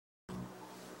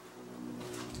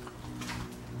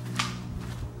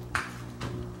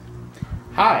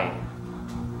Hi,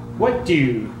 what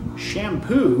do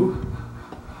shampoo,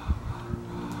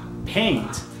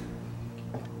 paint,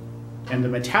 and the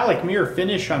metallic mirror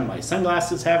finish on my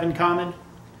sunglasses have in common?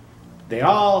 They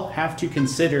all have to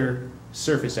consider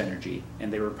surface energy,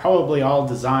 and they were probably all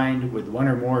designed with one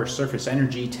or more surface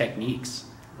energy techniques,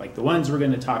 like the ones we're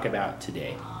going to talk about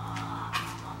today.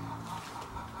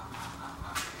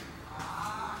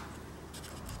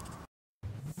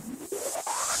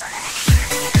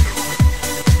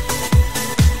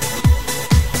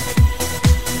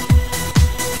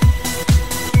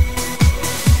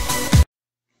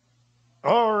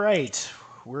 All right,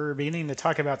 we're beginning to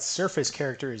talk about surface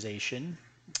characterization,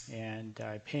 and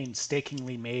I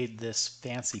painstakingly made this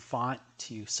fancy font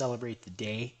to celebrate the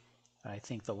day. I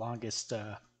think the longest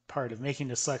part of making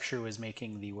this lecture was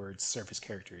making the word surface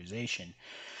characterization.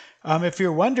 If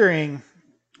you're wondering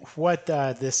what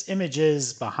this image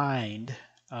is behind,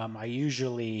 I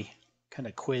usually kind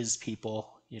of quiz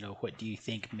people, what do you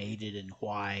think made it and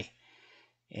why?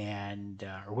 And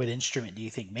or what instrument do you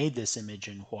think made this image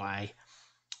and why?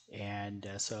 And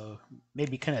so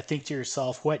maybe kind of think to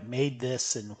yourself, what made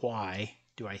this and why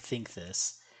do I think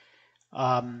this?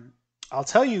 I'll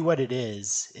tell you what it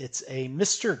is. It's a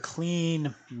Mr.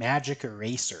 Clean magic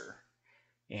eraser.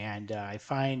 And I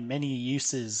find many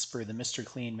uses for the Mr.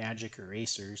 Clean magic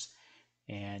erasers.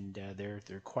 And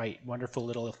they're quite wonderful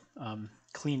little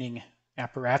cleaning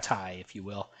apparati, if you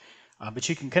will. But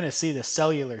you can kind of see the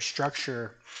cellular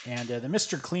structure, and the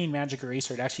Mr. Clean Magic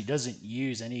Eraser, it actually doesn't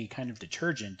use any kind of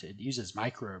detergent. It uses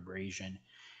microabrasion,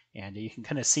 and you can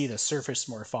kind of see the surface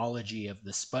morphology of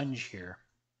the sponge here.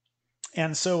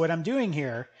 And so what I'm doing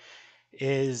here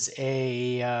is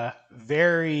a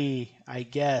very, I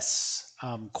guess,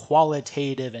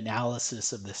 qualitative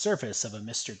analysis of the surface of a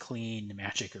Mr. Clean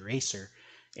Magic Eraser,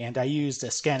 and I used a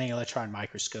scanning electron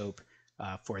microscope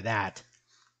for that.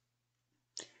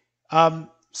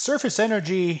 Surface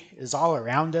energy is all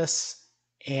around us,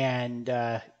 and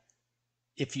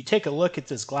if you take a look at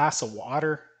this glass of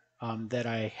water that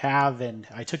I have, and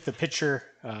I took the picture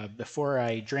before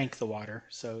I drank the water,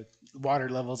 so water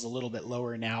level is a little bit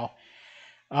lower now,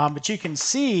 but you can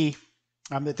see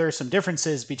that there are some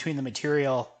differences between the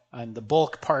material and the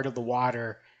bulk part of the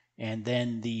water and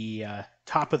then the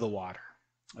top of the water.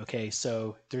 Okay,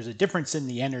 so there's a difference in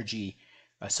the energy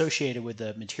associated with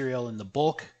the material and the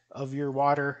bulk of your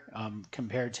water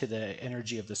compared to the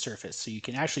energy of the surface. So you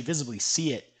can actually visibly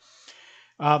see it.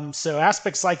 So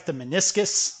aspects like the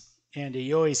meniscus, and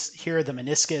you always hear the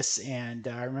meniscus, and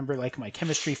I remember like my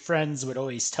chemistry friends would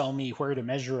always tell me where to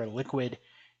measure a liquid,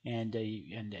 and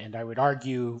I would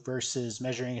argue versus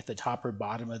measuring at the top or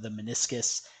bottom of the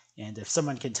meniscus. And if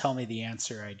someone can tell me the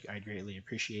answer, I'd greatly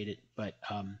appreciate it. But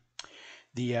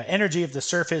the energy of the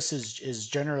surface is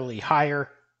generally higher.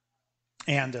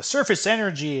 And surface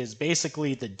energy is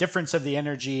basically the difference of the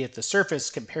energy at the surface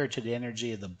compared to the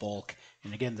energy of the bulk.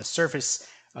 And again, the surface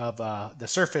of the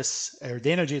surface, or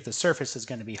the energy at the surface, is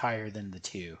going to be higher than the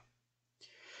two.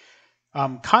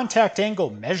 Contact angle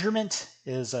measurement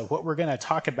is what we're going to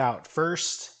talk about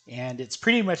first, and it's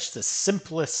pretty much the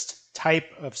simplest type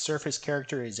of surface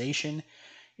characterization.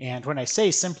 And when I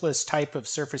say simplest type of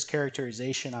surface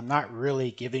characterization, I'm not really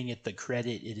giving it the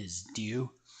credit it is due.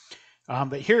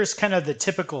 But here's kind of the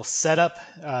typical setup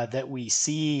that we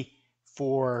see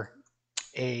for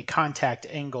a contact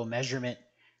angle measurement.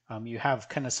 You have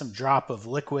kind of some drop of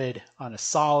liquid on a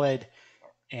solid,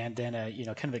 and then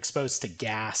kind of exposed to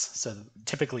gas. So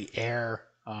typically air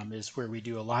is where we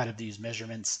do a lot of these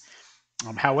measurements.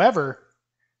 However,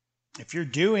 if you're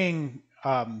doing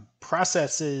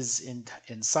processes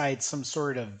inside some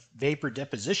sort of vapor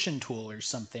deposition tool or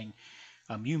something,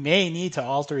 you may need to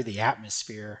alter the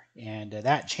atmosphere, and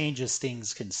that changes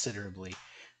things considerably.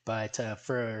 But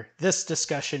for this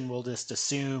discussion, we'll just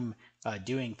assume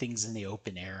doing things in the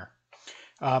open air.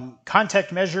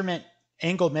 Contact measurement,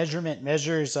 angle measurement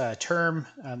measures a term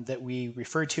that we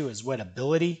refer to as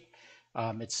wettability.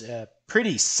 It's a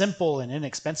pretty simple and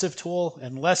inexpensive tool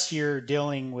unless you're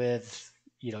dealing with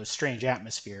strange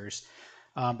atmospheres.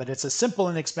 But it's a simple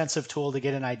and inexpensive tool to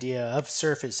get an idea of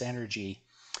surface energy.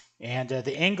 And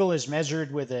the angle is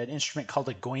measured with an instrument called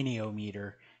a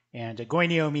goniometer. And a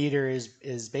goniometer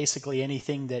is basically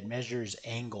anything that measures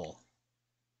angle.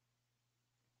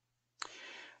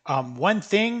 One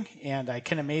thing, and I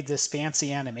kind of made this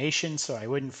fancy animation so I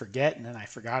wouldn't forget, and then I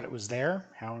forgot it was there.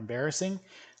 How embarrassing.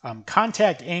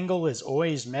 Contact angle is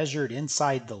always measured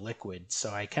inside the liquid.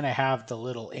 So I kind of have the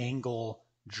little angle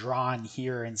drawn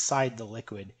here inside the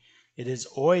liquid. It is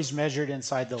always measured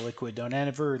inside the liquid. Don't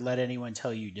ever let anyone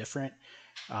tell you different.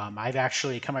 I've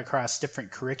actually come across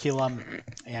different curriculum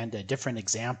and different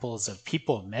examples of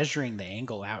people measuring the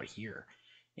angle out here.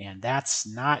 And that's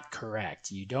not correct.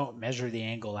 You don't measure the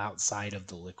angle outside of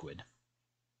the liquid.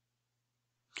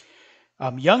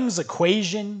 Young's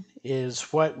equation is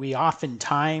what we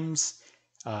oftentimes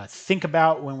think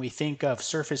about when we think of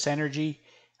surface energy.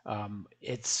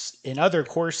 It's in other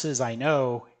courses I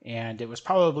know, and it was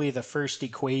probably the first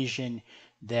equation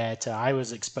that I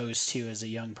was exposed to as a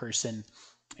young person.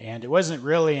 And it wasn't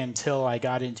really until I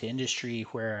got into industry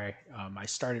where I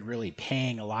started really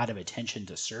paying a lot of attention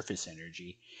to surface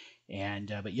energy.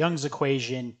 But Young's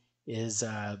equation is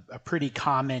a pretty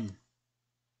common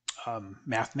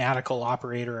mathematical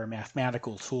operator or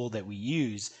mathematical tool that we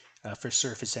use for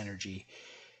surface energy.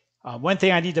 One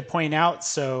thing I need to point out,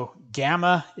 so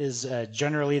gamma is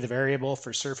generally the variable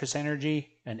for surface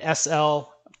energy, and SL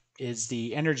is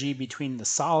the energy between the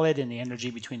solid and the energy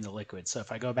between the liquid. So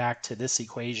if I go back to this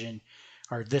equation,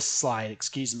 or this slide,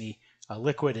 excuse me,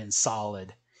 liquid and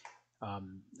solid.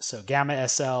 So gamma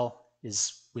SL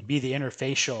would be the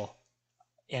interfacial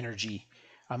energy.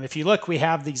 If you look, we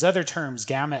have these other terms,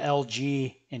 gamma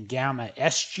LG and gamma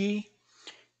SG.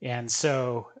 And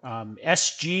so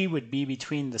SG would be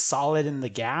between the solid and the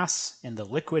gas and the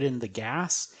liquid and the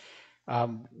gas.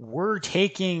 We're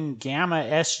taking gamma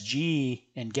SG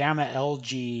and gamma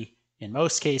LG in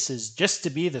most cases just to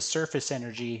be the surface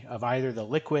energy of either the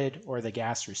liquid or the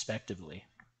gas respectively.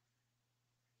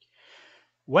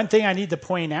 One thing I need to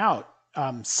point out,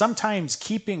 sometimes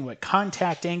keeping what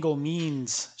contact angle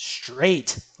means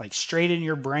straight, like straight in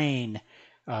your brain,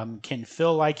 can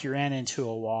feel like you ran into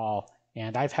a wall.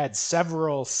 And I've had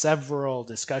several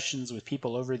discussions with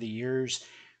people over the years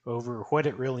over what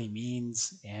it really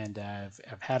means. And I've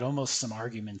had almost some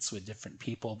arguments with different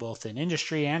people, both in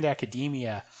industry and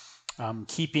academia,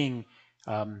 keeping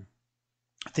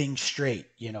things straight.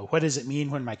 You know, what does it mean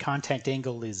when my contact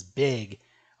angle is big?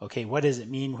 Okay, what does it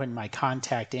mean when my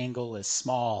contact angle is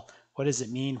small? What does it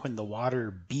mean when the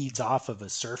water beads off of a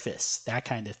surface? That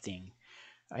kind of thing.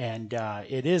 And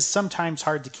it is sometimes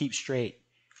hard to keep straight.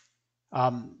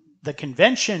 The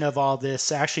convention of all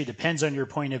this actually depends on your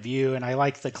point of view, and I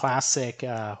like the classic,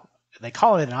 they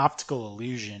call it an optical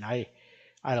illusion. I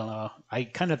don't know. I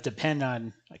kind of depend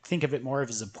on, think of it more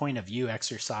as a point of view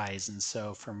exercise. And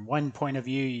so from one point of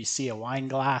view, you see a wine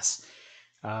glass.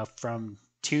 From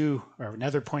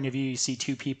another point of view, you see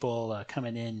two people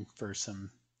coming in for some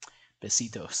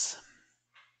besitos.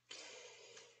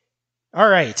 All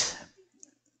right.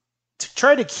 To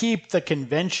try to keep the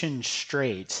convention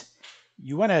straight,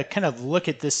 you want to kind of look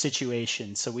at this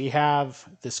situation. So we have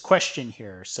this question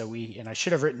here. And I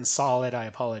should have written solid, I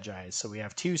apologize. So we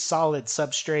have two solid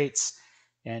substrates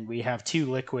and we have two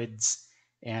liquids.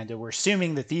 And we're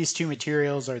assuming that these two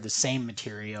materials are the same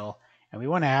material. And we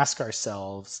want to ask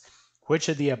ourselves, which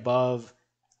of the above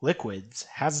liquids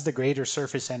has the greater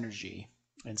surface energy?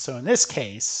 And so in this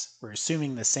case, we're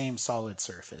assuming the same solid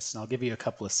surface. And I'll give you a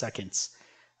couple of seconds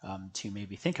to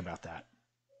maybe think about that.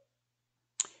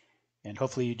 And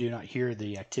hopefully you do not hear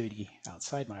the activity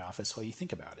outside my office while you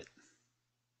think about it.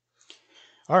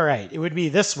 All right, it would be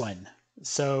this one.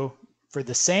 So for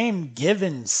the same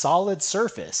given solid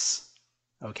surface,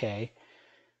 okay,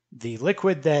 the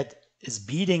liquid that is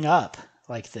beating up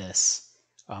like this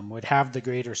would have the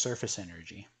greater surface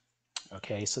energy.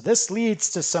 Okay, so this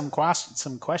leads to some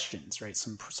questions, right?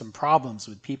 Some problems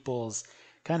with people's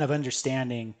kind of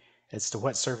understanding as to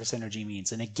what surface energy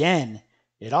means. And again,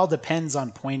 it all depends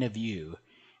on point of view.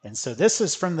 And so this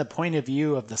is from the point of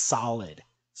view of the solid.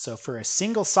 So for a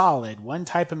single solid, one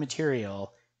type of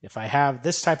material, if I have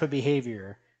this type of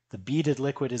behavior, the beaded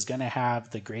liquid is going to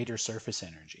have the greater surface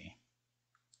energy.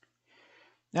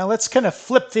 Now let's kind of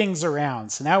flip things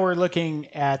around. So now we're looking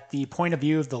at the point of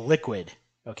view of the liquid,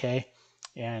 okay?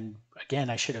 And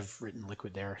again, I should have written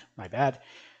liquid there, my bad.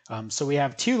 So we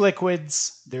have two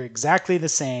liquids, they're exactly the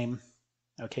same.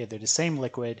 Okay, they're the same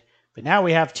liquid, but now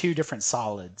we have two different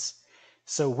solids.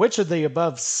 So which of the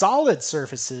above solid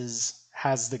surfaces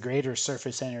has the greater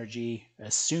surface energy,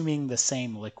 assuming the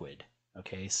same liquid?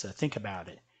 Okay, so think about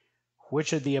it.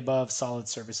 Which of the above solid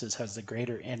surfaces has the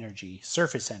greater energy,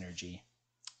 surface energy,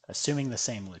 assuming the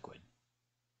same liquid?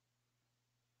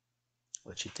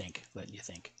 Letting you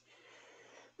think.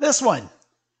 This one.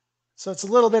 So it's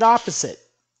a little bit opposite.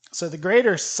 So the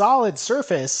greater solid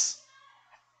surface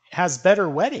has better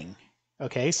wetting.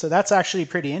 Okay, so that's actually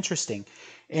pretty interesting.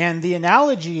 And the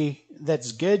analogy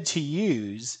that's good to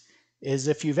use is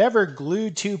if you've ever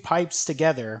glued two pipes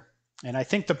together And I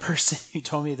think the person who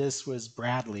told me this was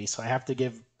Bradley, so I have to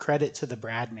give credit to the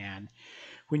Brad man.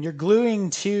 When you're gluing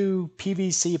two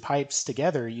PVC pipes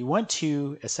together, you want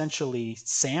to essentially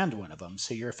sand one of them.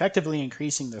 So you're effectively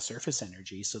increasing the surface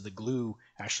energy so the glue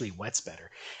actually wets better.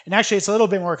 And actually, it's a little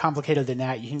bit more complicated than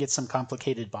that. You can get some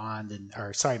complicated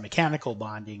mechanical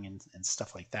bonding and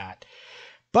stuff like that.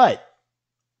 But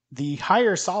the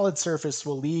higher solid surface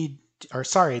will lead,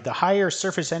 the higher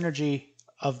surface energy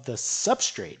of the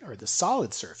substrate or the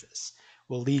solid surface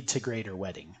will lead to greater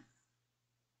wetting.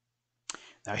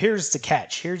 Now here's the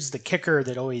catch. Here's the kicker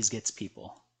that always gets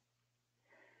people.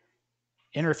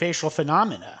 Interfacial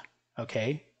phenomena.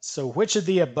 Okay, so which of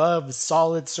the above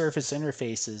solid surface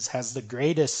interfaces has the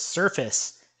greatest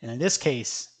surface, and in this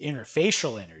case,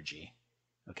 interfacial energy?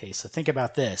 Okay, so think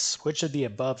about this. Which of the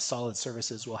above solid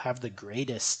surfaces will have the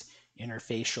greatest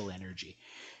interfacial energy?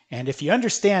 And if you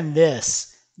understand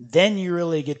this, then you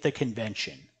really get the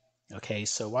convention. Okay,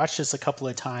 so watch this a couple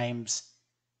of times,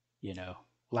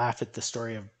 laugh at the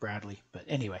story of Bradley. But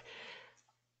anyway,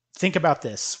 think about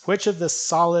this. Which of the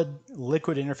solid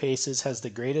liquid interfaces has the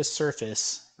greatest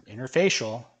surface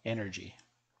interfacial energy?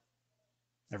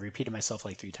 I've repeated myself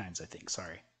like 3 times, I think.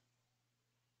 Sorry.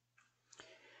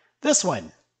 This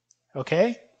one.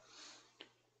 Okay?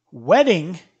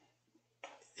 Wetting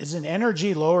is an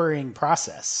energy lowering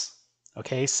process.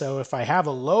 Okay, so if I have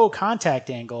a low contact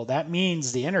angle, that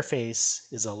means the interface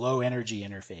is a low energy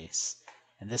interface.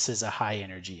 And this is a high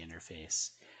energy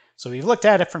interface. So we've looked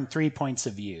at it from 3 points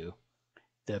of view.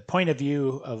 The point of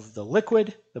view of the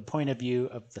liquid, the point of view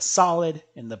of the solid,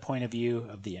 and the point of view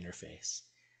of the interface.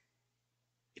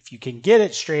 If you can get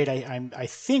it straight, I'm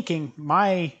thinking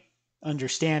my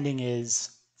understanding is,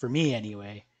 for me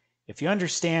anyway, if you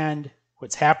understand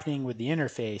what's happening with the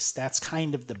interface, that's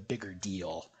kind of the bigger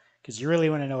deal, because you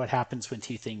really want to know what happens when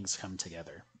 2 things come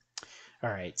together. All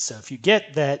right, so if you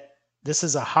get that this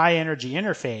is a high energy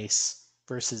interface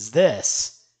versus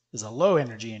this is a low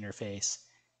energy interface,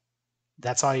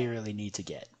 that's all you really need to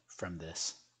get from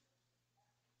this.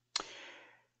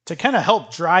 To kind of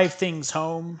help drive things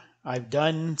home, I've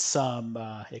done some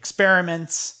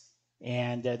experiments,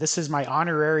 and this is my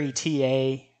honorary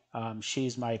TA.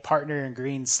 She's my partner in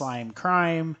Green Slime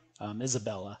Crime,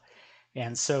 Isabella.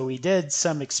 And so we did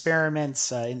some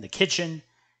experiments in the kitchen,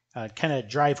 kind of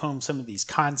drive home some of these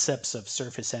concepts of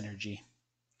surface energy.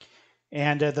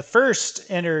 And the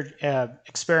first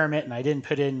experiment, and I didn't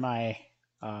put in my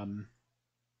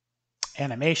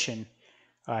animation,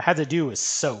 had to do with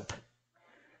soap.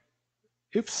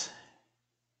 Oops.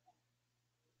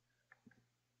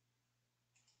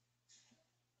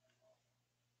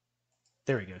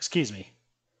 There we go, excuse me.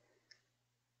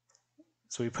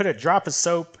 So we put a drop of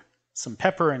soap, some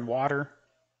pepper and water,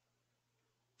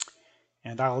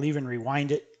 and I'll even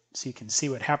rewind it so you can see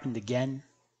what happened again.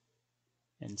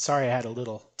 And sorry I had a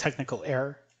little technical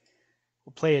error.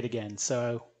 We'll play it again.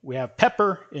 So we have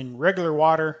pepper in regular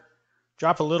water,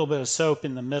 drop a little bit of soap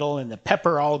in the middle, and the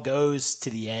pepper all goes to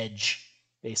the edge,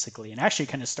 basically, and actually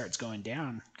kind of starts going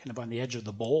down, kind of on the edge of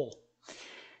the bowl.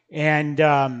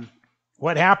 And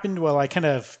what happened? Well, I kind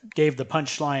of gave the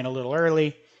punchline a little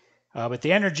early, but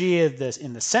the energy of this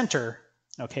in the center,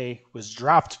 okay, was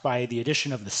dropped by the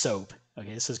addition of the soap.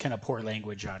 Okay, this is kind of poor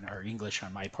language or English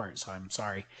on my part, so I'm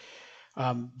sorry.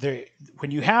 When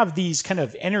you have these kind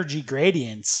of energy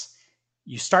gradients,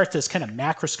 you start this kind of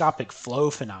macroscopic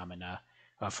flow phenomena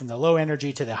from the low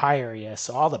energy to the high area.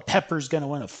 So all the pepper's going to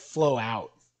want to flow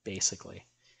out, basically.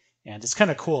 And it's kind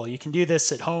of cool. You can do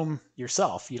this at home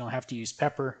yourself. You don't have to use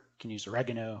pepper. You can use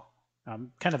oregano,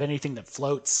 kind of anything that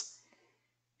floats.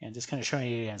 And just kind of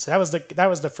showing you again. So that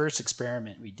was the first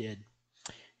experiment we did.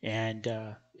 And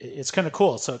it's kind of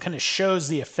cool. So it kind of shows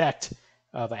the effect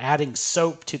of adding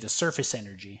soap to the surface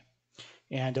energy.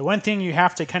 And one thing you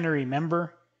have to kind of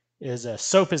remember is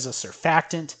soap is a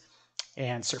surfactant.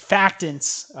 And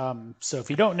surfactants, so if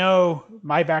you don't know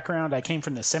my background, I came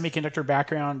from the semiconductor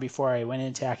background before I went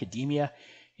into academia.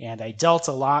 And I dealt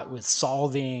a lot with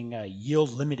solving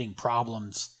yield limiting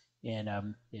problems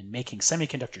in making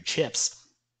semiconductor chips.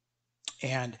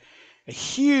 And a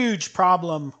huge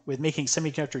problem with making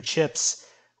semiconductor chips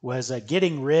was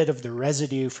getting rid of the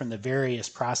residue from the various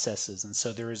processes. And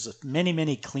so there was many,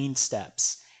 many clean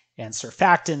steps. And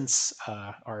surfactants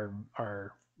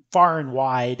are far and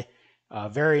wide a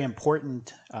very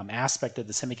important aspect of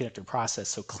the semiconductor process.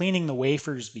 So cleaning the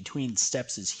wafers between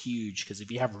steps is huge, because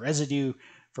if you have residue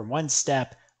from one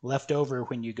step left over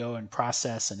when you go and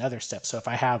process another step. So if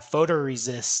I have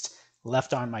photoresist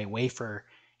left on my wafer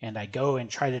and I go and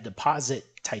try to deposit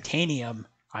titanium,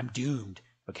 I'm doomed.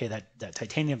 Okay, that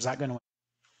titanium's not going to.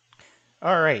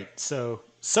 All right, so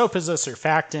soap is a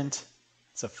surfactant.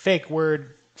 It's a fake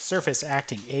word, surface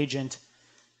acting agent.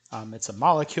 It's a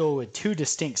molecule with two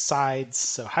distinct sides,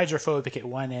 so hydrophobic at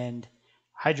one end,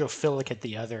 hydrophilic at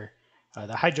the other.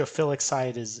 The hydrophilic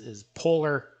side is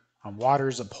polar. Water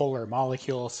is a polar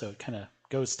molecule, so it kind of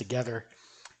goes together.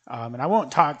 And I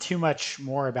won't talk too much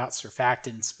more about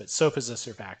surfactants, but soap is a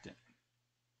surfactant.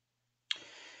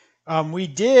 We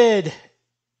did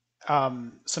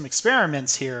some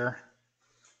experiments here,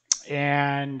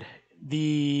 and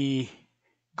the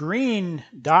green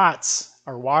dots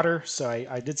are water, so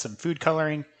I did some food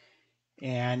coloring,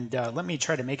 and let me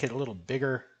try to make it a little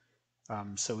bigger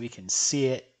so we can see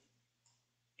it.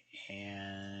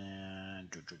 And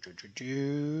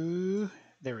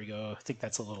there we go. I think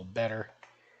that's a little better.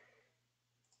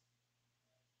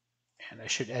 And I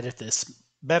should edit this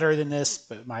better than this,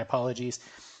 but my apologies.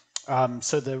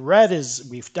 So the red is,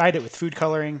 we've dyed it with food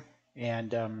coloring,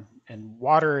 and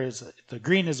water is, the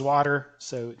green is water,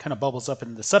 so it kind of bubbles up,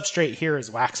 and the substrate here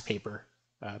is wax paper,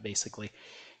 basically.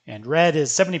 And red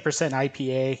is 70%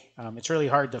 IPA. It's really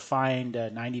hard to find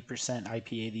 90%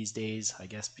 IPA these days, I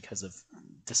guess because of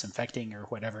disinfecting or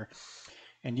whatever.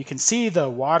 And you can see the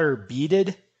water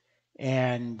beaded,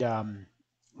 and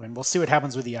we'll see what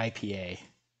happens with the IPA.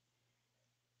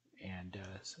 And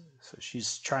so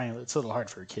she's trying, it's a little hard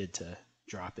for a kid to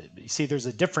drop it. But you see there's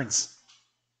a difference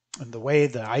in the way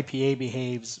the IPA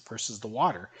behaves versus the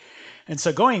water. And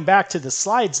so going back to the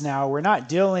slides now, we're not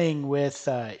dealing with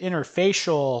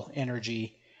interfacial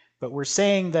energy, but we're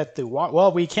saying that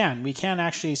we can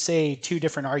actually say two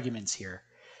different arguments here.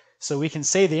 So we can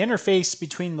say the interface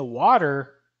between the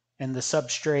water and the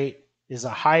substrate is a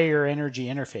higher energy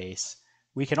interface.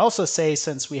 We can also say,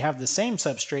 since we have the same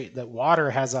substrate, that water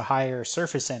has a higher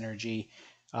surface energy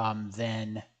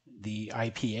than the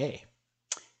IPA.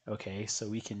 Okay, so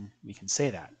we can say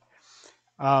that.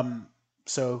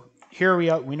 So here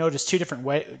we notice two different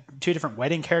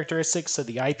wetting characteristics. So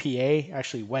the IPA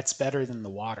actually wets better than the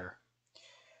water.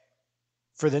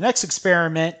 For the next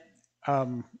experiment,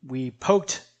 we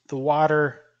poked the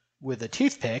water with a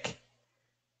toothpick,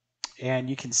 and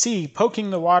you can see poking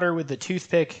the water with the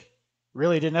toothpick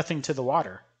really did nothing to the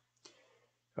water.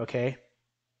 Okay,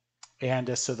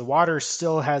 and so the water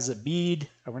still has a bead.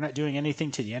 We're not doing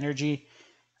anything to the energy.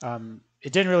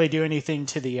 It didn't really do anything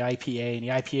to the IPA, and the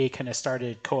IPA kind of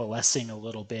started coalescing a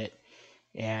little bit,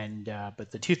 and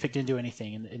but the toothpick didn't do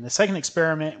anything. In the second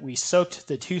experiment, we soaked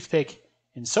the toothpick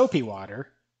in soapy water.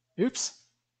 Oops,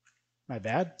 my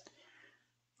bad.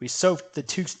 We soaked the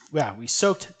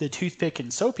toothpick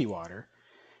in soapy water,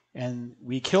 and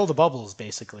we kill the bubbles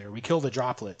basically, or we kill the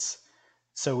droplets.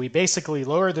 So we basically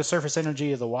lower the surface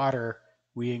energy of the water,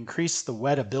 we increase the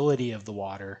wettability of the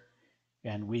water,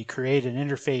 and we create an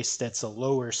interface that's a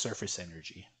lower surface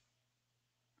energy.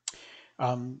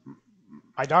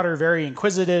 My daughter is very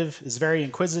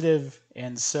inquisitive,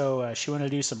 and so she wanted to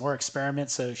do some more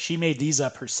experiments. So she made these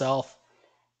up herself,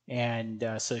 and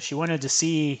so she wanted to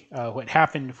see what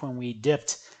happened when we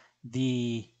dipped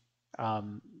the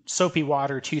soapy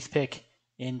water toothpick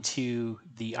into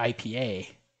the IPA.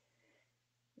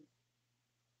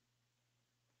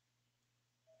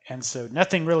 And so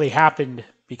nothing really happened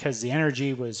because the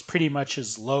energy was pretty much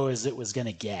as low as it was going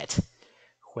to get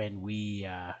when we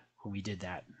did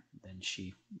that. And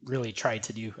she really tried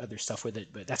to do other stuff with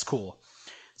it, but that's cool.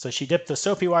 So she dipped the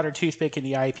soapy water toothpick in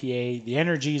the IPA. The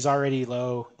energy is already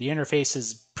low. The interface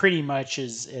is pretty much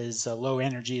as low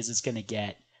energy as it's going to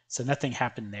get. So nothing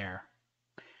happened there.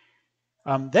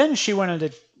 Then she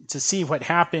wanted to see what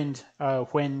happened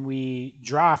when we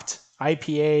dropped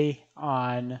IPA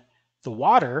on the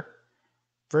water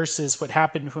versus what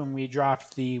happened when we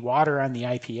dropped the water on the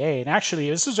IPA. And actually,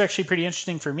 this was actually pretty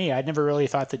interesting for me. I'd never really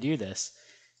thought to do this.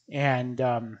 And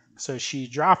so she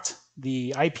dropped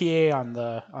the IPA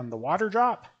on the water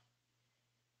drop,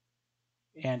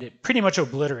 and it pretty much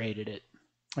obliterated it.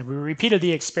 And we repeated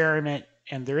the experiment,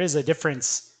 and there is a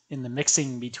difference in the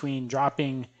mixing between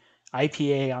dropping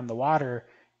IPA on the water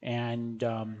and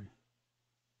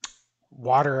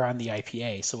water on the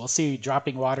IPA. So we'll see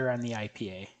dropping water on the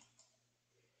IPA.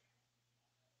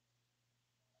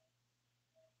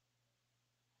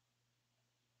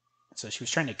 So she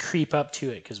was trying to creep up to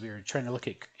it because we were trying to look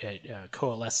at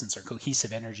coalescence or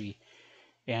cohesive energy.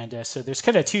 And so there's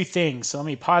kind of two things. So let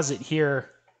me pause it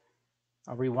here.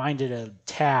 I'll rewind it a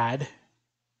tad.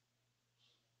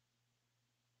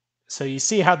 So you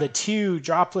see how the two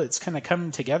droplets kind of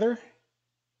come together?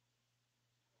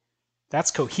 That's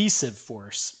cohesive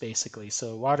force, basically.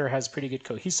 So water has pretty good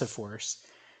cohesive force.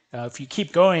 If you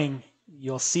keep going,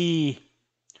 you'll see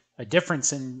a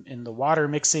difference in the water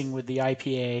mixing with the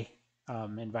IPA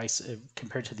and vice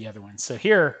compared to the other one. So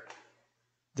here,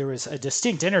 there was a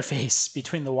distinct interface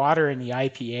between the water and the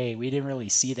IPA. We didn't really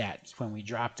see that when we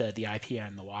dropped the IPA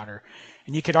on the water.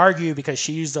 And you could argue because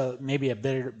she used maybe a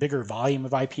bigger volume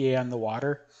of IPA on the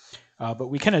water, but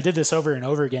we kind of did this over and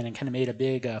over again and kind of made a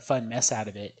big fun mess out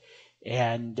of it.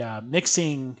 And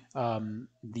putting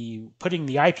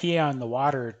the IPA on the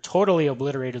water totally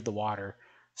obliterated the water.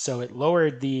 So it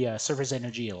lowered the surface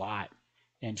energy a lot.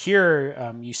 And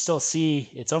here you still see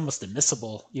it's almost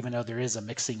immiscible, even though there is a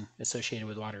mixing associated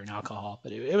with water and alcohol.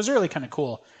 But it was really kind of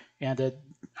cool. And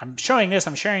I'm sharing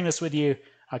this with you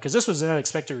because this was an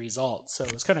unexpected result. So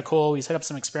it was kind of cool. We set up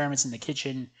some experiments in the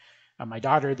kitchen. My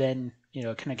daughter then,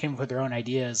 kind of came up with her own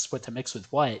ideas what to mix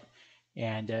with what.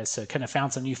 And so kind of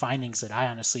found some new findings that I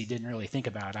honestly didn't really think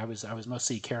about. I was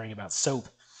mostly caring about soap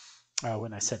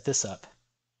when I set this up.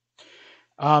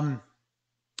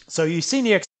 So you've seen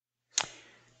the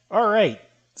all right,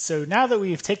 so now that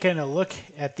we've taken a look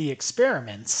at the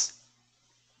experiments,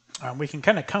 we can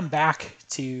kind of come back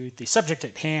to the subject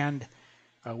at hand,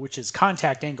 which is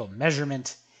contact angle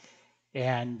measurement.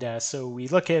 And so we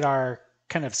look at our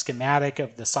kind of schematic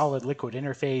of the solid-liquid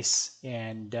interface,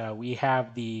 and we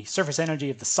have the surface energy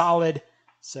of the solid.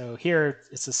 So here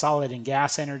it's the solid and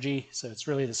gas energy, so it's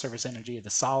really the surface energy of the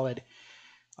solid.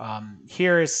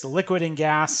 Here is the liquid and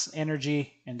gas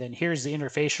energy, and then here's the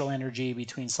interfacial energy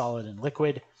between solid and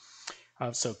liquid.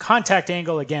 So contact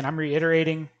angle, again, I'm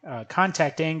reiterating,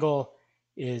 contact angle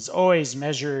is always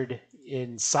measured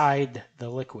inside the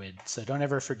liquid, so don't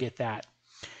ever forget that.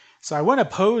 So I want to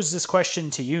pose this question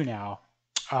to you now.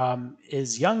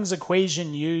 Is Young's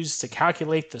equation used to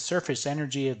calculate the surface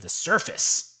energy of the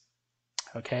surface?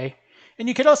 Okay, and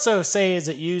you could also say, is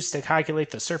it used to calculate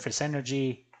the surface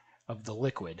energy of the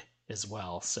liquid as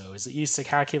well? So is it used to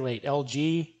calculate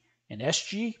Lg and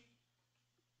Sg?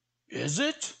 Is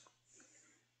it?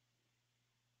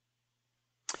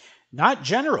 Not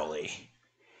generally.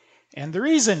 And the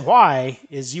reason why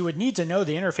is you would need to know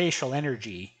the interfacial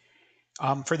energy.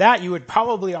 For that, you would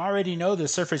probably already know the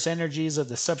surface energies of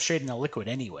the substrate and the liquid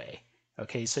anyway.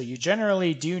 Okay, so you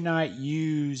generally do not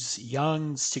use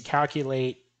Young's to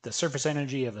calculate the surface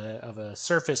energy of a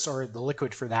surface or the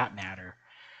liquid for that matter.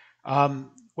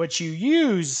 What you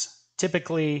use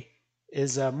typically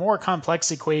is a more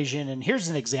complex equation, and here's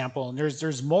an example. And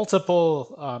there's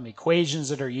multiple equations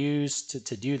that are used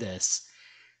to do this,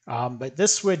 but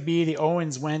this would be the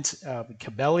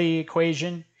Owens-Wendt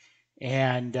equation,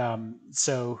 and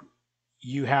so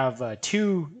you have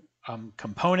two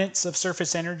components of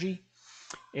surface energy,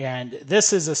 and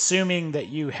this is assuming that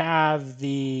you have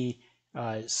the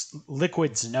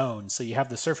liquids known. So you have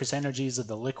the surface energies of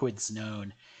the liquids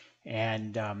known.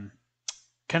 And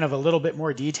kind of a little bit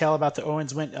more detail about the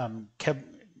Owens-Wendt,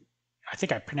 I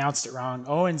think I pronounced it wrong,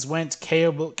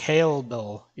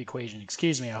 Owens-Wendt-Cailble equation.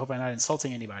 Excuse me, I hope I'm not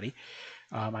insulting anybody.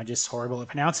 I'm just horrible at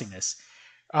pronouncing this.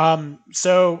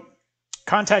 So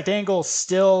contact angle is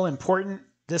still important.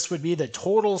 This would be the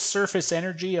total surface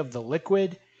energy of the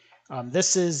liquid.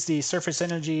 This is the surface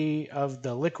energy of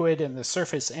the liquid and the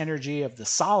surface energy of the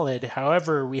solid.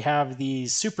 However, we have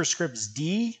these superscripts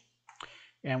D,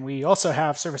 and we also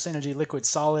have surface energy liquid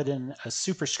solid and a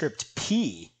superscript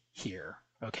P here,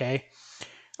 okay?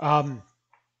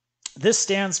 This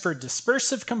stands for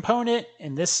dispersive component,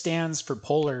 and this stands for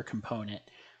polar component.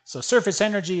 So surface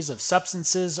energies of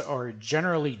substances are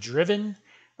generally driven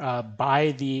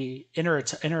by the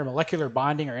intermolecular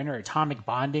bonding or interatomic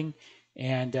bonding.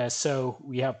 And so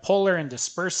we have polar and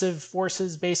dispersive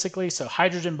forces, basically. So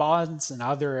hydrogen bonds and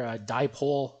other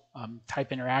dipole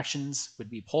type interactions would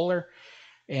be polar.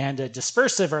 And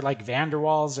dispersive are like van der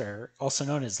Waals, or also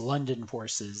known as London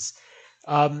forces.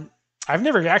 I've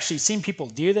never actually seen people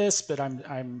do this, but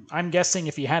I'm guessing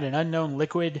if you had an unknown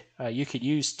liquid, you could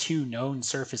use two known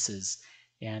surfaces.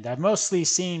 And I've mostly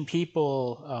seen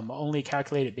people only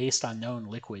calculate it based on known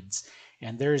liquids.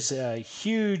 And there's a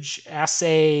huge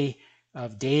assay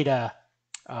of data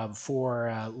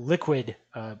for liquid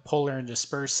polar and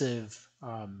dispersive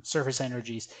surface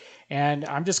energies, and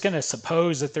I'm just going to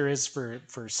suppose that there is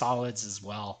for solids as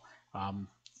well. I'm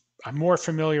more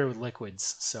familiar with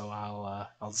liquids, so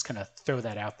I'll just kind of throw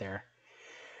that out there.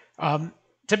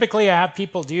 Typically, I have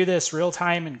people do this real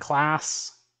time in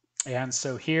class, and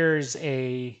so here's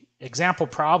a example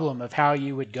problem of how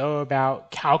you would go about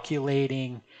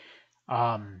calculating.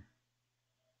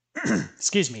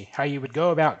 Excuse me, how you would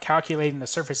go about calculating the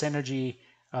surface energy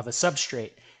of a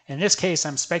substrate. In this case,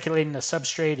 I'm speculating the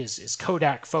substrate is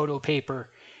Kodak photo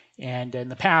paper, and in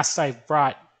the past I've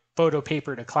brought photo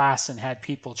paper to class and had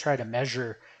people try to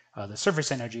measure the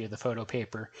surface energy of the photo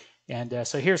paper. And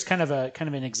so here's kind of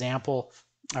an example.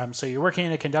 So you're working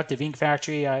in a conductive ink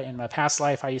factory. In my past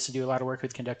life, I used to do a lot of work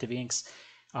with conductive inks.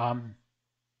 And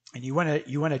you want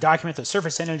to document the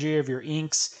surface energy of your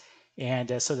inks.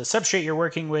 And so the substrate you're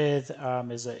working with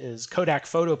is Kodak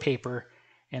photo paper.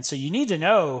 And so you need to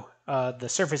know the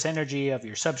surface energy of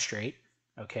your substrate.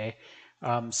 Okay.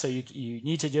 So you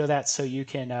need to do that so you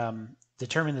can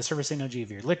determine the surface energy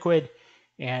of your liquid.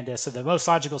 And so the most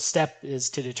logical step is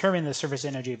to determine the surface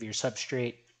energy of your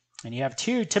substrate. And you have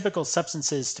two typical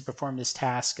substances to perform this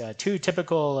task. Two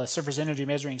typical surface energy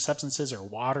measuring substances are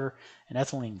water and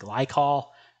ethylene glycol.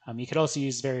 You could also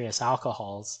use various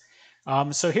alcohols.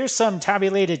 So here's some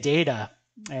tabulated data.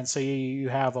 And so you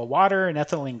have a water and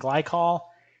ethylene glycol.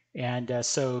 And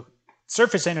so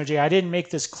surface energy, I didn't make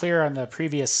this clear on the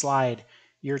previous slide.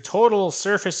 Your total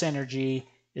surface energy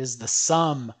is the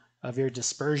sum of your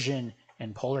dispersion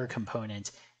and polar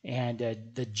component. And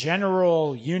the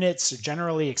general units,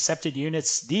 generally accepted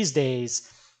units these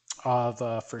days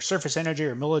for surface energy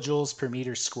are millijoules per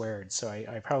meter squared. So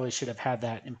I probably should have had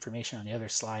that information on the other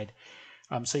slide.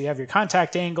 So you have your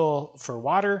contact angle for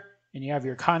water, and you have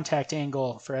your contact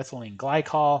angle for ethylene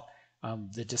glycol.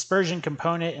 The dispersion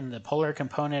component and the polar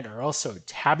component are also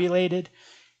tabulated.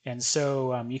 And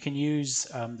so you can use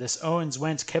this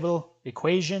Owens-Wendt-Kibble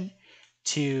equation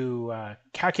to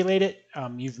calculate it.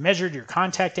 You've measured your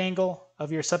contact angle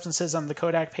of your substances on the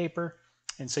Kodak paper.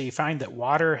 And so you find that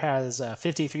water has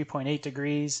 53.8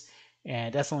 degrees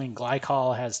and ethylene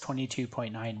glycol has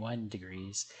 22.91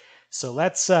 degrees. So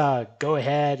let's go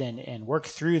ahead and work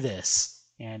through this.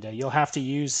 And you'll have to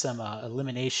use some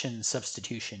elimination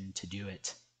substitution to do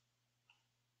it.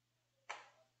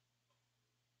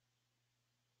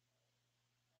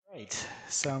 Right,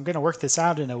 so I'm going to work this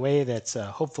out in a way that's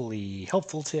hopefully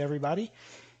helpful to everybody.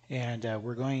 And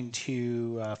we're going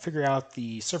to figure out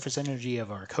the surface energy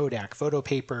of our Kodak photo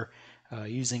paper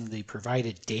using the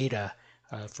provided data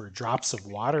for drops of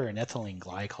water and ethylene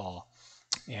glycol.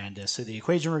 And so the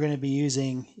equation we're going to be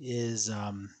using is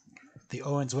the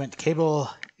Owens-Wendt-Kibble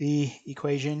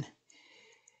equation,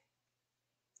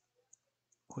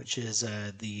 which is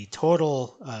the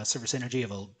total surface energy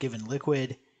of a given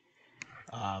liquid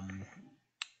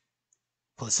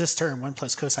plus this term, 1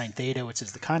 plus cosine theta, which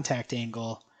is the contact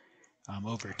angle,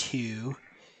 over 2.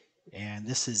 And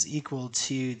this is equal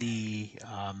to the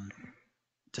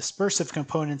dispersive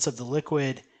components of the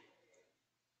liquid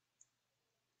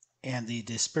and the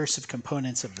dispersive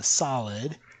components of the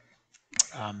solid.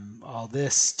 All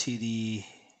this to the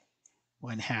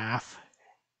 1/2.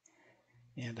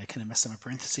 And I kind of messed up my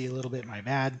parenthesis a little bit, my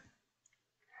bad.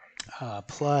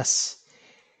 Plus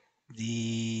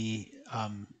the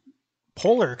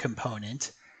polar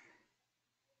component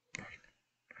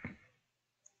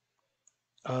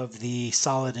of the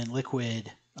solid and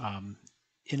liquid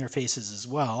interfaces as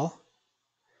well.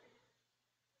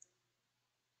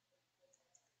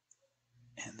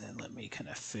 And then let me kind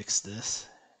of fix this.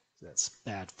 That's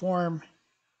bad form.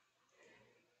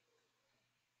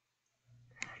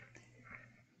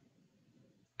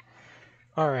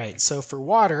 All right, so for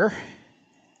water,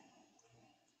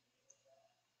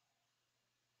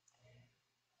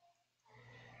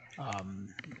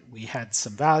 we had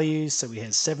some values. So we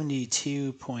had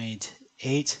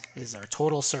 72.8 is our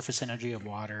total surface energy of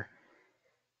water.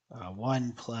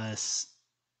 1 plus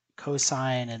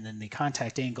cosine, and then the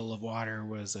contact angle of water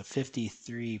was a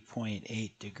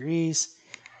 53.8 degrees.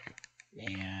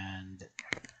 And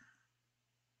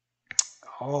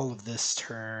all of this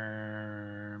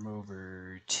term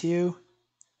over 2.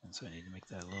 And so I need to make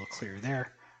that a little clearer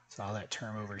there. So all that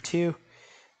term over 2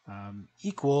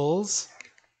 equals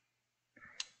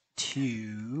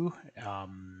to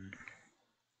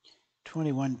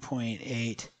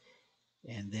 21.8,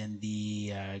 and then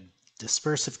the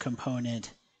dispersive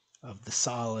component of the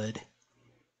solid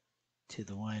to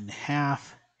the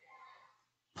 1/2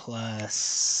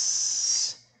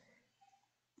 plus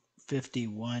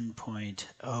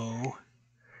 51.0,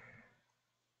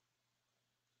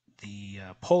 the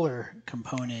polar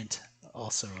component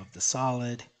also of the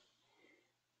solid,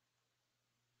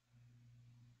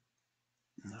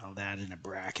 and all that in a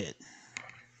bracket.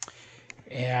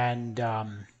 And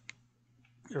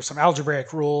there's some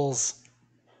algebraic rules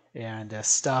and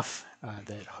stuff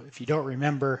that if you don't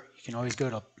remember, you can always go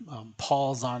to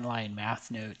Paul's online math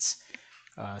notes.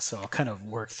 So I'll kind of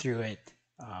work through it,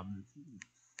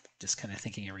 just kind of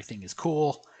thinking everything is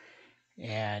cool.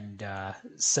 And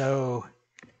so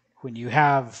when you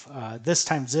have this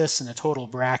times this in a total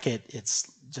bracket,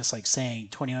 it's just like saying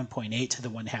 21.8 to the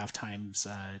 1/2 times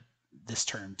this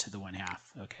term to the 1/2,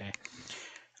 okay?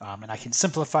 And I can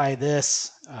simplify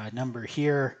this number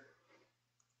here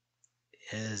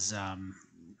is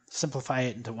simplify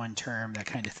it into one term, that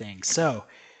kind of thing. So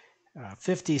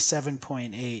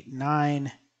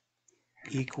 57.89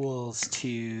 equals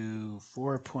to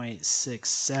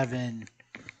 4.67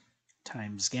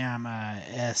 times gamma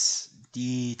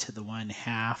SD to the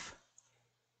 1/2.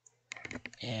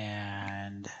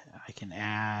 And I can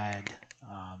add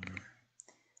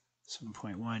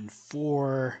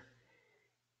 7.14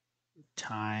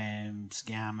 times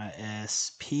gamma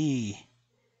SP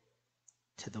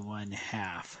to the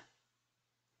 1/2.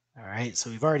 All right, so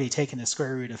we've already taken the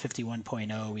square root of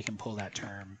 51.0. We can pull that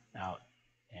term out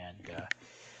and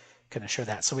kind of show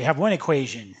that. So we have one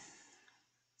equation.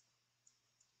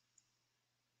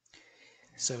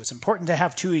 So it's important to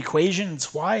have two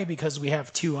equations. Why? Because we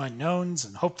have two unknowns,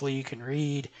 and hopefully you can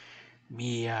read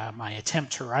me my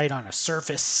attempt to write on a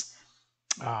surface.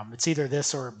 It's either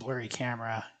this or a blurry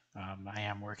camera. I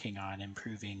am working on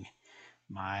improving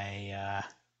my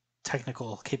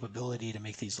technical capability to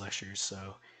make these lectures,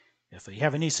 so if you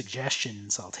have any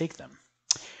suggestions, I'll take them.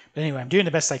 But anyway, I'm doing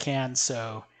the best I can.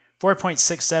 So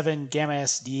 4.67 gamma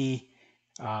SD,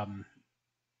 and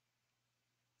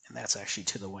that's actually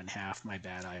to the 1/2. My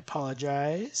bad, I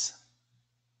apologize.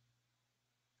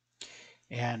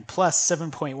 And plus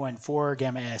 7.14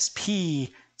 gamma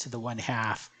SP to the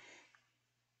 1/2.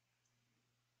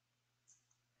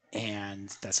 And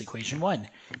that's equation 1.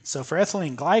 So for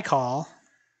ethylene glycol,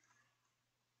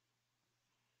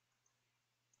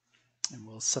 and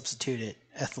we'll substitute it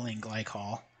ethylene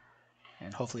glycol,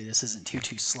 and hopefully this isn't too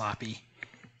sloppy.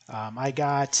 I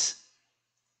got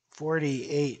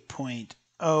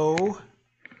 48.0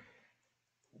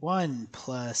 1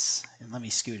 plus, and let me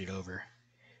scoot it over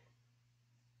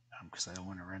because I don't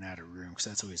want to run out of room, because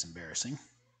that's always embarrassing.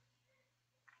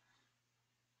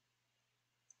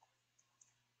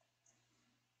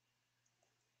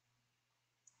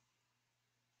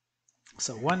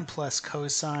 So 1 plus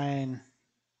cosine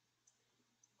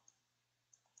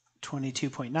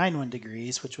 22.91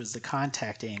 degrees, which was the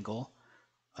contact angle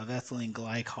of ethylene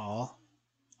glycol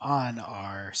on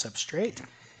our substrate,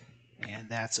 and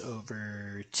that's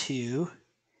over 2,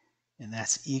 and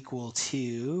that's equal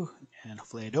to, and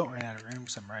hopefully I don't run out of room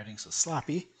because I'm writing so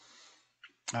sloppy,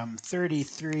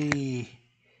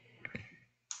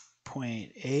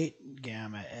 33.8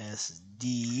 gamma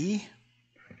SD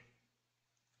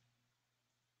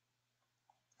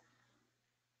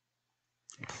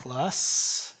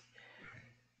plus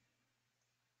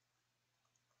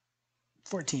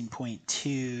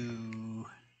 14.2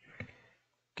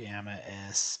 gamma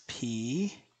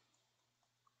SP,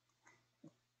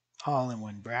 all in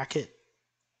one bracket.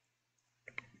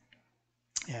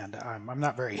 And I'm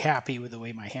not very happy with the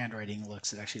way my handwriting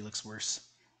looks. It actually looks worse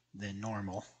than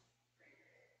normal.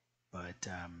 But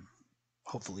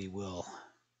hopefully we'll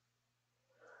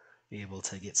be able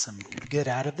to get some good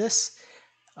out of this.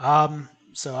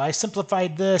 So I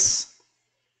simplified this.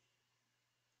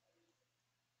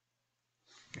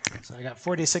 So I got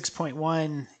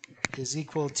 46.1 is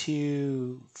equal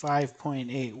to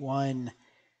 5.81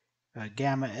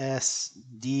 gamma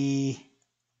SD,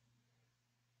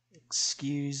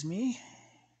 excuse me,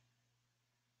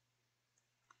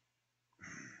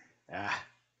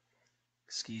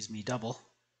 excuse me, double,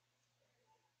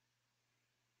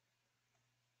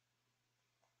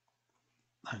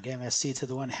 gamma SC to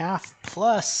the 1/2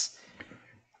 plus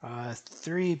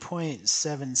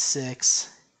 3.76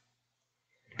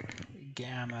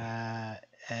 gamma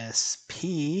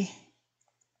SP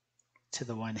to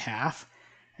the 1/2.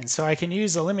 And so I can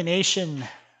use elimination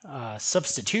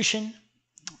substitution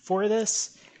for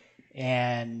this.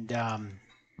 And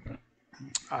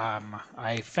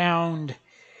I found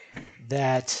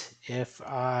that if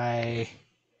I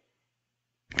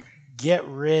get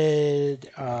rid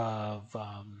of,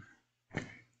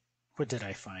 what did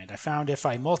I find? I found if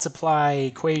I multiply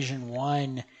equation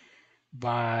 1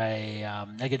 by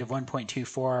negative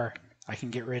 1.24, I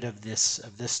can get rid of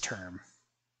this term.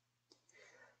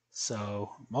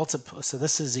 So so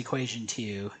this is equation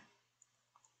 2,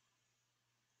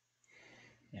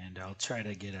 and I'll try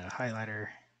to get a highlighter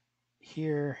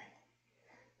here.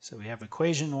 So we have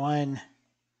equation 1,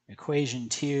 equation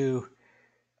 2.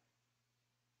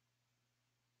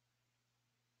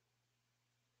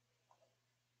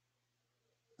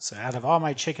 So out of all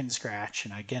my chicken scratch,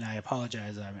 and again I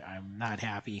apologize, I'm not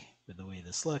happy with the way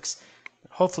this looks.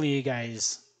 But hopefully you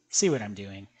guys see what I'm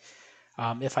doing.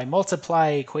 If I multiply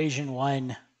equation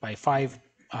 1 by 5,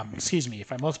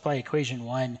 if I multiply equation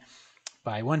 1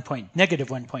 by negative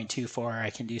 1.24, I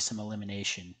can do some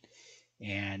elimination.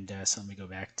 And so let me go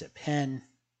back to pen.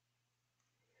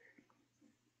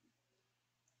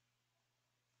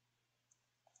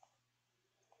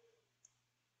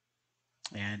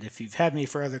 And if you've had me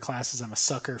for other classes, I'm a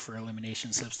sucker for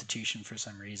elimination substitution for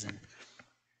some reason.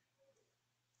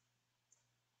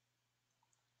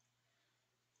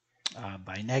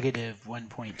 By negative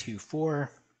 1.24.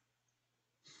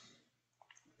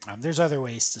 There's other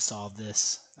ways to solve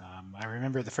this. I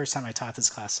remember the first time I taught this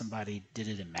class, somebody did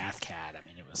it in MathCAD. I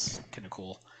mean, it was kind of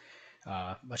cool.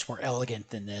 Much more elegant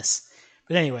than this.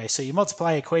 But anyway, so you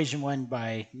multiply equation 1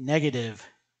 by negative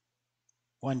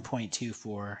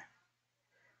 1.24.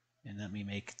 And let me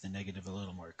make the negative a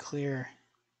little more clear.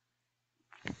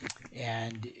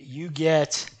 And you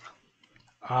get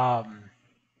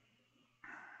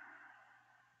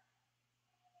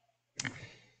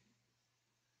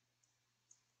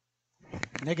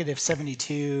negative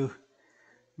 72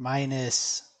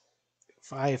 minus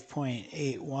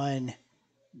 5.81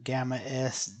 gamma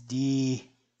s d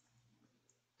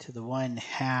to the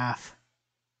 1/2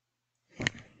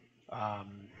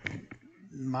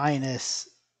 minus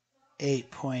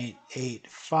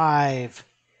 8.85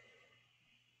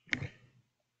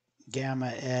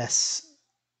 gamma s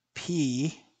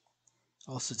p,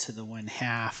 also to the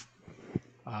 1/2.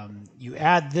 You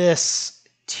add this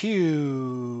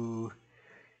to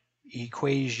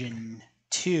equation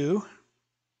 2.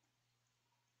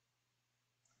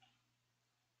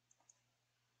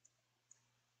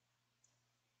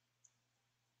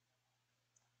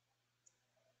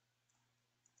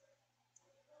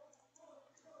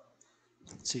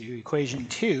 So equation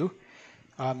 2,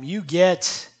 you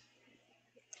get,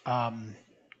 what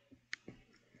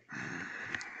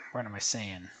am I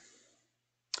saying?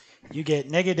 You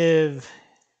get negative,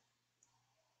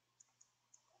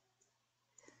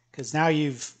 because now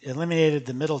you've eliminated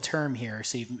the middle term here.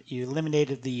 So you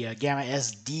eliminated the gamma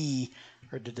SD,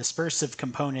 or the dispersive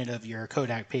component of your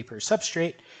Kodak paper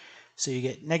substrate. So you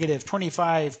get negative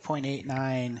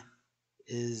 25.89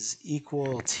 is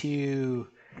equal to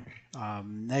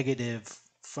negative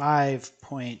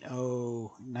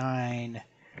 5.09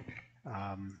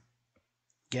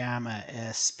 gamma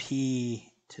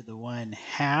SP to the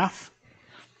 1/2.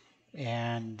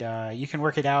 And you can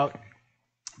work it out,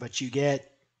 but you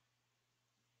get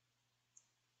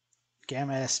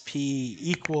gamma SP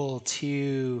equal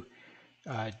to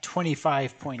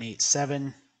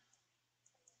 25.87.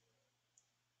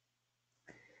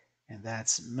 And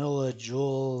that's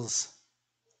millijoules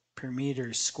per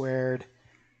meter squared.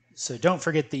 So don't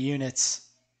forget the units.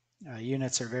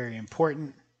 Units are very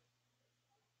important.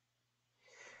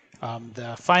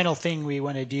 The final thing we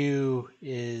want to do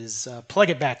is plug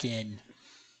it back in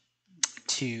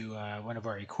to one of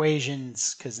our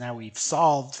equations, because now we've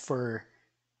solved for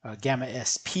gamma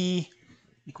SP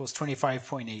equals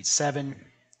 25.87.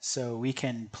 So we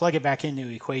can plug it back into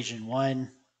equation 1.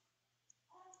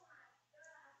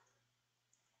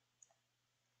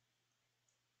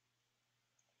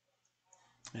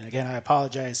 And again, I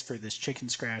apologize for this chicken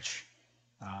scratch.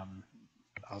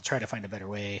 I'll try to find a better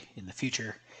way in the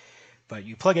future. But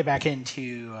you plug it back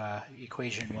into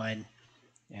equation 1.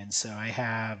 And so I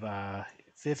have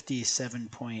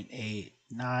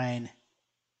 57.89.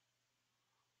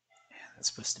 That's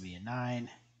supposed to be a 9.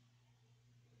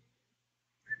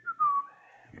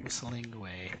 Whistling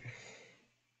away.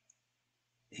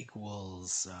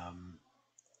 Equals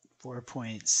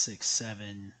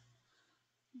 4.67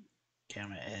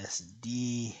 gamma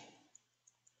SD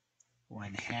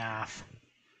 1/2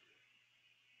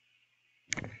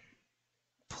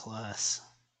 plus,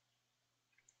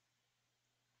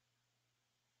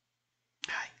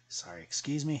 sorry,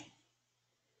 excuse me,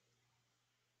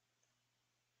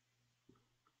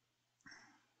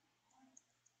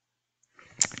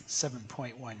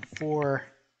 7.14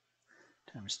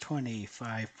 times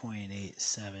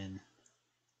 25.87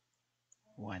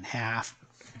 1/2.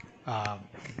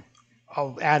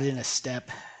 I'll add in a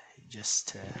step just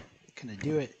to kind of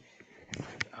do it.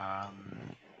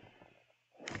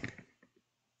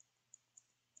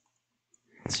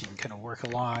 So you can kind of work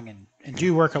along and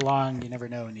do work along. You never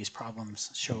know when these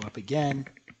problems show up again.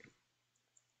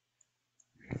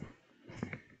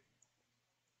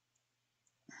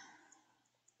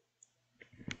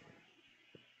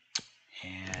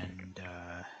 And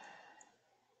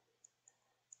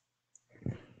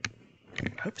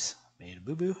oops, made a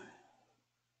boo-boo.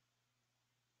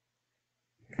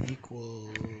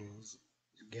 Equals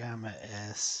gamma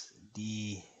S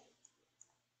D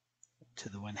to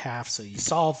the 1/2. So you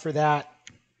solve for that.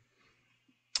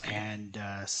 And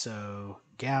so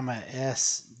gamma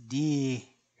S D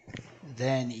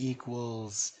then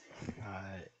equals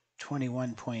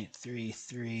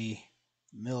 21.33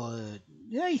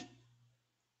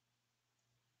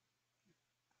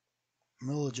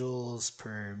 millijoules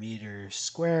per meter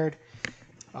squared.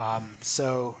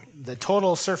 So the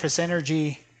total surface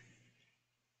energy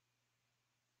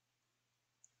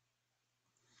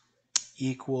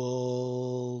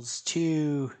equals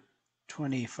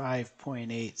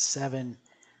 225.87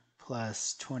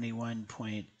 plus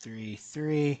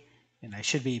 21.33, and I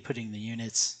should be putting the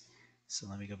units, so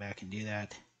let me go back and do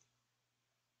that.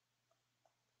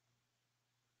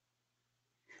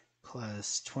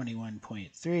 Plus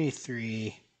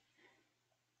 21.33,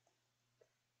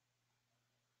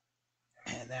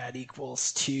 and that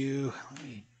equals to, let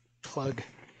me plug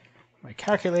my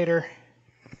calculator,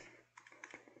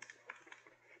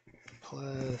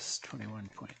 plus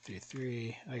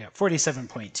 21.33, I got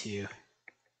 47.2.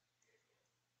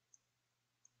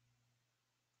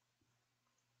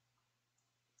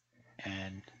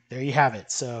 And there you have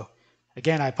it. So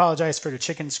again, I apologize for the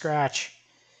chicken scratch.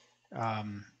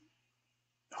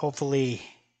 Hopefully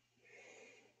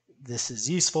this is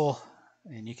useful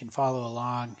and you can follow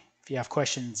along. If you have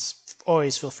questions,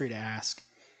 always feel free to ask.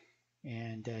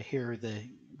 And here are the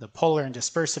polar and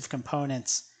dispersive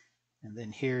components. And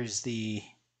then here's the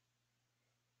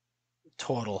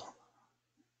total.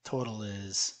 Total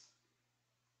is,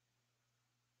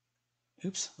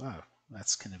 oops, wow,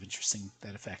 that's kind of interesting,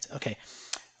 that effect. Okay,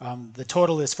 the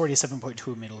total is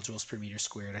 47.2 millijoules per meter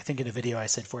squared. I think in a video I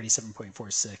said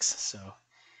 47.46, so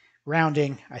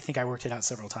rounding, I think I worked it out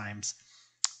several times.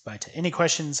 But any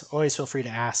questions, always feel free to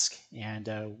ask, and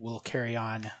we'll carry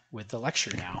on with the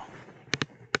lecture now.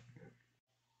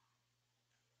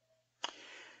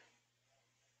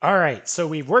 All right, so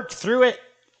we've worked through it.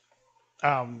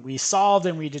 We solved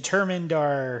and we determined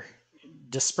our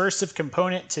dispersive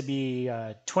component to be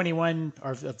 21,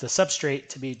 or of the substrate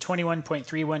to be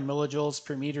 21.31 millijoules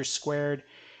per meter squared,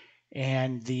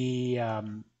 and the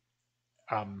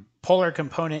polar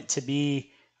component to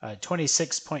be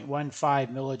 26.15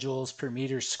 millijoules per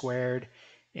meter squared.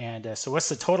 And so what's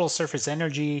the total surface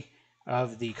energy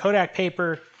of the Kodak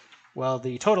paper? Well,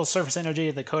 the total surface energy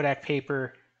of the Kodak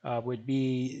paper would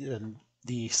be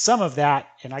the sum of that,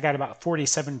 and I got about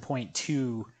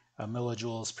 47.2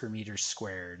 millijoules per meter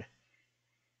squared.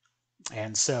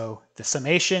 And so the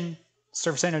summation,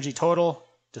 surface energy total,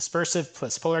 dispersive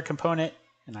plus polar component,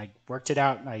 and I worked it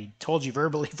out, and I told you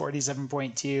verbally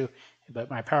 47.2, but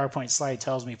my PowerPoint slide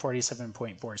tells me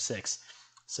 47.46.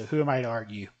 So who am I to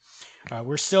argue?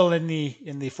 We're still in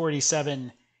the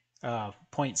 47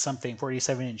 point something,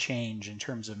 47 and change in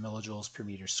terms of millijoules per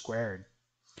meter squared.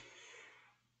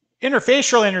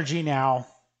 Interfacial energy now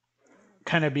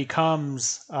kind of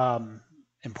becomes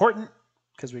important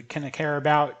because we kind of care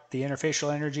about the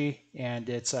interfacial energy, and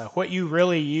it's what you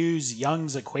really use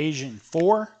Young's equation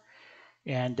for.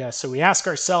 And so we ask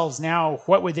ourselves now,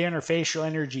 what would the interfacial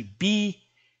energy be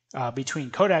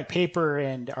between Kodak paper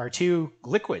and our two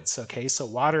liquids? Okay, so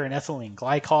water and ethylene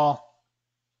glycol.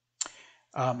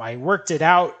 I worked it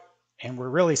out, and we're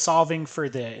really solving for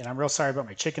and I'm real sorry about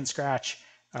my chicken scratch.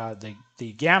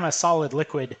 The gamma solid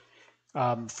liquid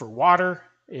for water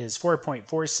is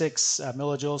 4.46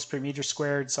 millijoules per meter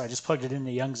squared. So I just plugged it into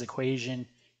Young's equation,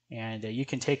 and you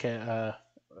can take a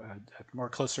more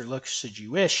closer look should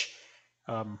you wish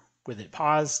with it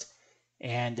paused.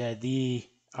 And the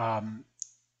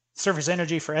surface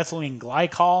energy for ethylene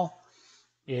glycol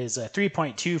is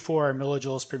 3.24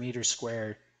 millijoules per meter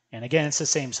squared. And again, it's the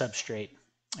same substrate.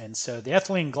 And so the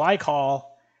ethylene glycol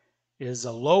is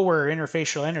a lower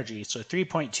interfacial energy. So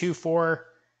 3.24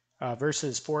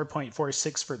 versus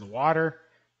 4.46 for the water.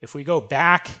 If we go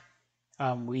back,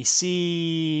 we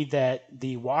see that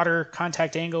the water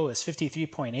contact angle is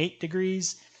 53.8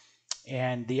 degrees,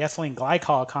 and the ethylene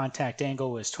glycol contact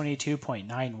angle was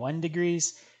 22.91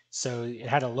 degrees. So it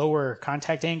had a lower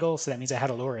contact angle, so that means it had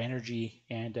a lower energy,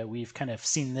 and we've kind of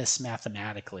seen this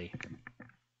mathematically.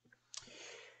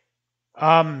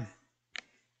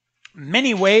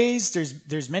 Many ways,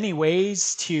 there's many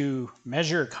ways to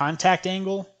measure contact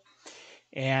angle,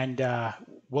 and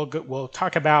we'll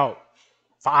talk about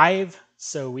 5.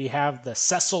 So we have the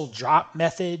Cecil drop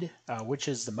method, which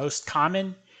is the most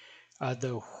common,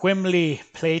 the Whimley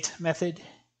plate method,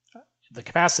 the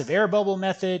capacitive air bubble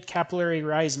method, capillary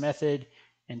rise method,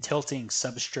 and tilting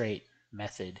substrate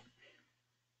method.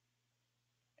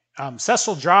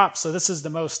 Cecil drop, so this is the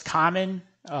most common.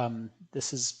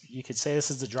 You could say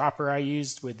this is the dropper I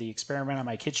used with the experiment on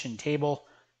my kitchen table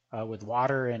with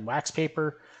water and wax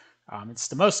paper. It's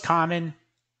the most common.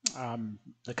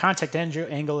 The contact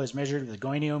angle is measured with a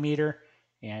goniometer,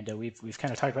 and we've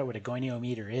kind of talked about what a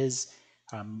goniometer is.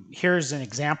 Here's an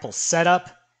example setup,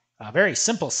 very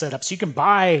simple setup. So you can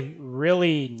buy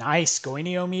really nice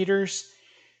goniometers.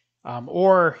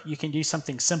 Or you can do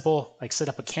something simple like set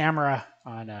up a camera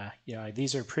on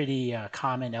these are pretty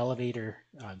common elevator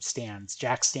stands,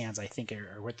 jack stands, I think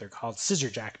are what they're called, scissor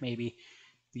jack maybe,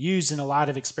 used in a lot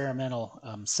of experimental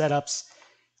setups.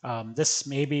 This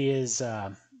maybe is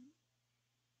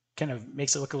kind of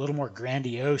makes it look a little more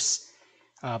grandiose,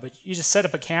 but you just set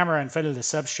up a camera in front of the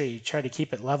substrate, you try to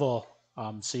keep it level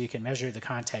so you can measure the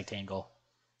contact angle.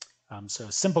 So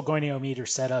simple goniometer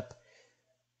setup.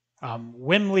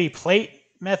 Wimley plate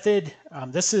method.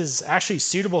 This is actually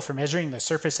suitable for measuring the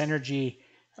surface energy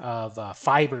of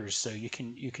fibers. So you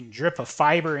can drip a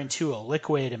fiber into a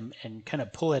liquid and kind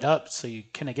of pull it up so you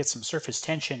kind of get some surface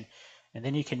tension, and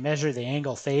then you can measure the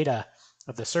angle theta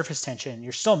of the surface tension.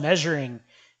 You're still measuring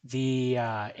the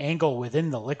angle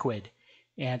within the liquid.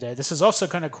 And this is also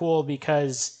kind of cool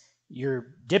because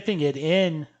you're dipping it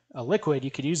in a liquid.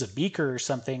 You could use a beaker or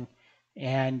something,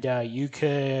 and you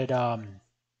could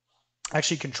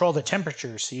actually control the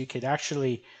temperature, so you could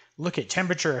actually look at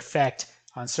temperature effect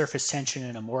on surface tension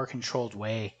in a more controlled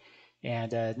way.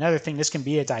 And another thing, this can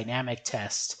be a dynamic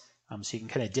test, so you can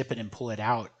kind of dip it and pull it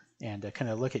out and kind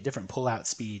of look at different pull-out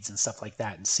speeds and stuff like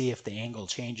that and see if the angle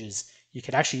changes. You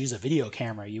could actually use a video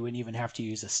camera. You wouldn't even have to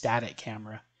use a static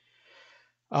camera.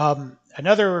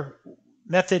 Another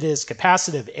method is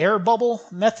capacitive air bubble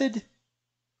method.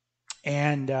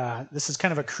 And this is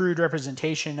kind of a crude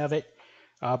representation of it.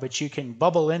 But you can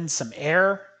bubble in some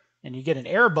air and you get an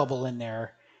air bubble in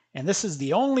there. And this is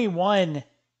the only one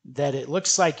that it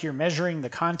looks like you're measuring the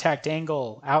contact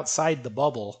angle outside the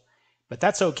bubble. But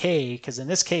that's okay, because in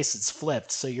this case it's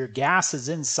flipped. So your gas is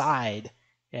inside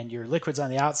and your liquid's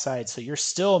on the outside. So you're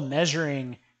still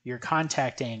measuring your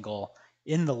contact angle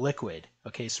in the liquid.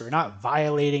 Okay, so we're not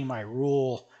violating my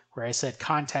rule where I said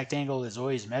contact angle is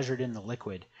always measured in the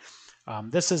liquid.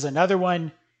 This is another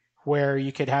one where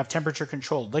you could have temperature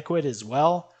controlled liquid as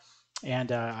well. And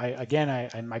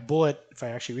my bullet, if I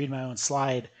actually read my own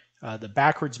slide, the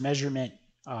backwards measurement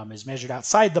is measured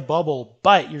outside the bubble,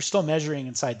 but you're still measuring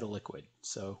inside the liquid.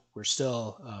 So we're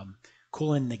still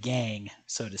cooling the gang,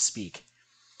 so to speak.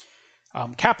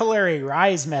 Capillary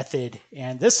rise method,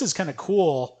 and this is kind of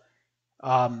cool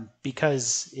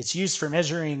because it's used for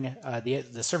measuring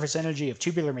the surface energy of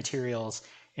tubular materials.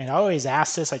 And I always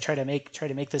ask this, I try to make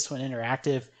this one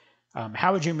interactive.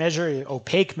 How would you measure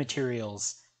opaque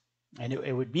materials? And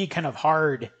it would be kind of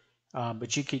hard,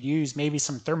 but you could use maybe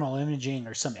some thermal imaging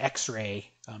or some X-ray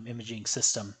imaging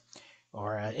system,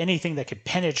 or anything that could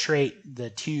penetrate the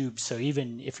tube. So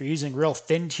even if you're using real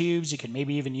thin tubes, you can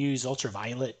maybe even use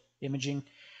ultraviolet imaging.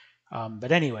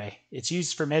 But anyway, it's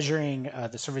used for measuring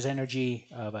the surface energy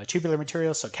of tubular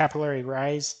materials, so capillary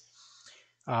rise.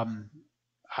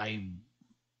 I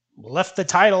left the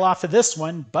title off of this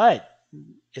one, but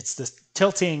it's the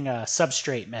tilting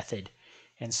substrate method.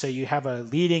 And so you have a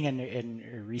leading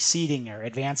and receding, or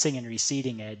advancing and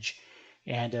receding edge.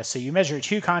 And so you measure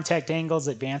two contact angles,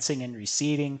 advancing and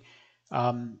receding.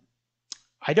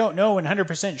 I don't know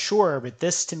 100% sure, but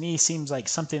this to me seems like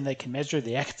something that can measure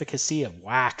the efficacy of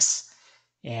wax.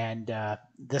 And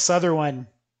this other one,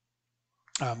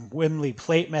 Wimley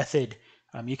plate method,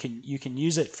 you can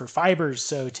use it for fibers.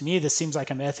 So to me, this seems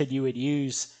like a method you would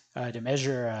use to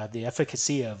measure the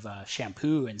efficacy of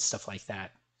shampoo and stuff like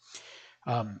that.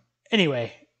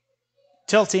 Anyway,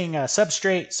 tilting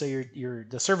substrate, so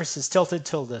the surface is tilted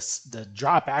till the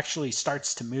drop actually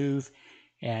starts to move,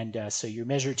 and so you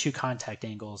measure two contact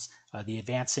angles, the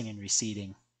advancing and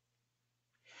receding.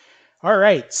 All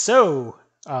right, so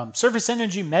surface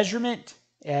energy measurement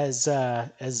as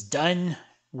done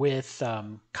with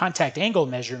contact angle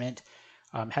measurement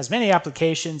has many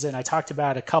applications, and I talked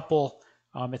about a couple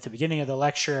at the beginning of the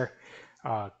lecture.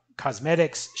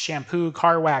 Cosmetics, shampoo,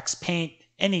 car wax, paint,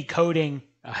 any coating,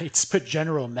 it's put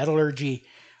general metallurgy,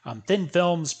 thin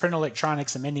films, print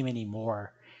electronics, and many, many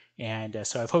more. And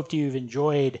so I've hoped you've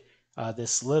enjoyed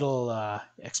this little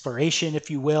exploration,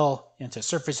 if you will, into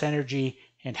surface energy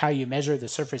and how you measure the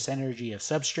surface energy of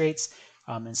substrates.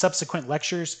 In subsequent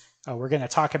lectures, we're going to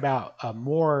talk about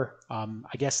more,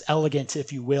 I guess, elegant,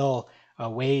 if you will,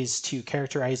 ways to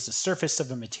characterize the surface of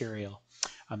a material.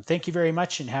 Thank you very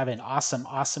much and have an awesome,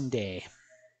 awesome day.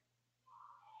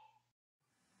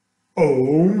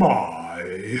 Oh my.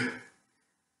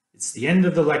 It's the end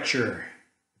of the lecture.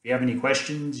 If you have any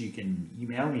questions, you can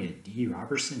email me at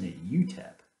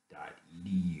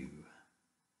drobertson@utep.edu.